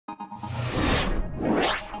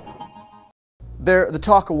They're the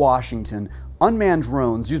talk of Washington, unmanned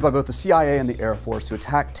drones used by both the CIA and the Air Force to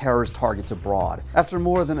attack terrorist targets abroad. After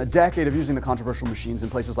more than a decade of using the controversial machines in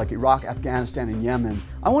places like Iraq, Afghanistan, and Yemen,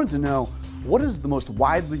 I wanted to know, what is the most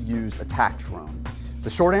widely used attack drone? The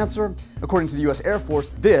short answer, according to the US Air Force,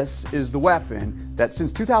 this is the weapon that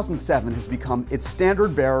since 2007 has become its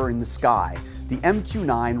standard bearer in the sky, the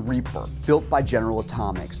MQ9 Reaper, built by General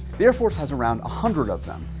Atomics. The Air Force has around 100 of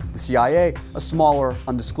them. The CIA, a smaller,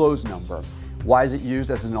 undisclosed number. Why is it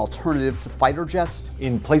used as an alternative to fighter jets?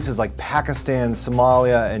 In places like Pakistan,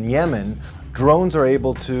 Somalia, and Yemen, drones are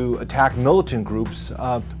able to attack militant groups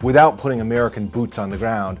without putting American boots on the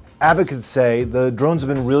ground. Advocates say the drones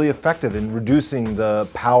have been really effective in reducing the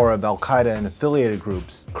power of Al-Qaeda and affiliated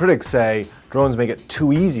groups. Critics say drones make it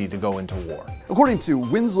too easy to go into war. According to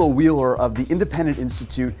Winslow Wheeler of the Independent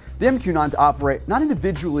Institute, the MQ-9s operate not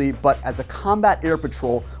individually, but as a combat air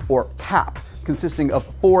patrol, or CAP, consisting of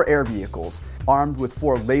 4 air vehicles. Armed with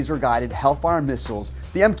 4 laser-guided Hellfire missiles,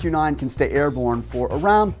 the MQ-9 can stay airborne for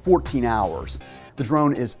around 14 hours. The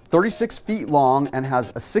drone is 36 feet long and has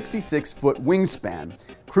a 66-foot wingspan.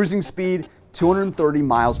 Cruising speed, 230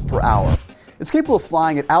 miles per hour. It's capable of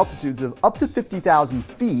flying at altitudes of up to 50,000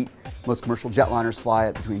 feet. Most commercial jetliners fly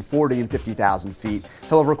at between 40 and 50,000 feet.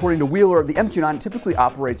 However, according to Wheeler, the MQ-9 typically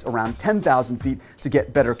operates around 10,000 feet to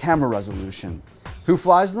get better camera resolution. Who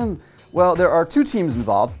flies them? Well, there are 2 teams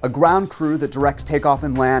involved, a ground crew that directs takeoff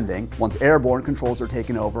and landing. Once airborne, controls are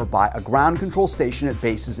taken over by a ground control station at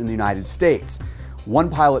bases in the United States. One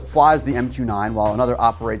pilot flies the MQ-9 while another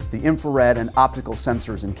operates the infrared and optical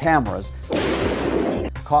sensors and cameras.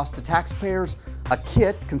 Cost to taxpayers? A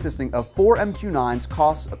kit consisting of 4 MQ-9s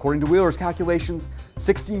costs, according to Wheeler's calculations,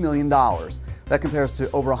 $60 million. That compares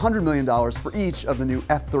to over $100 million for each of the new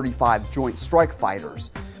F-35 Joint Strike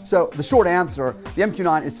Fighters. So the short answer, the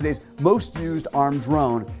MQ-9 is today's most used armed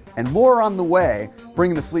drone, and more are on the way,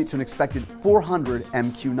 bringing the fleet to an expected 400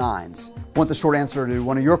 MQ-9s. Want the short answer to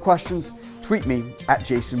one of your questions? Tweet me at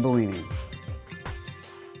Jason Bellini.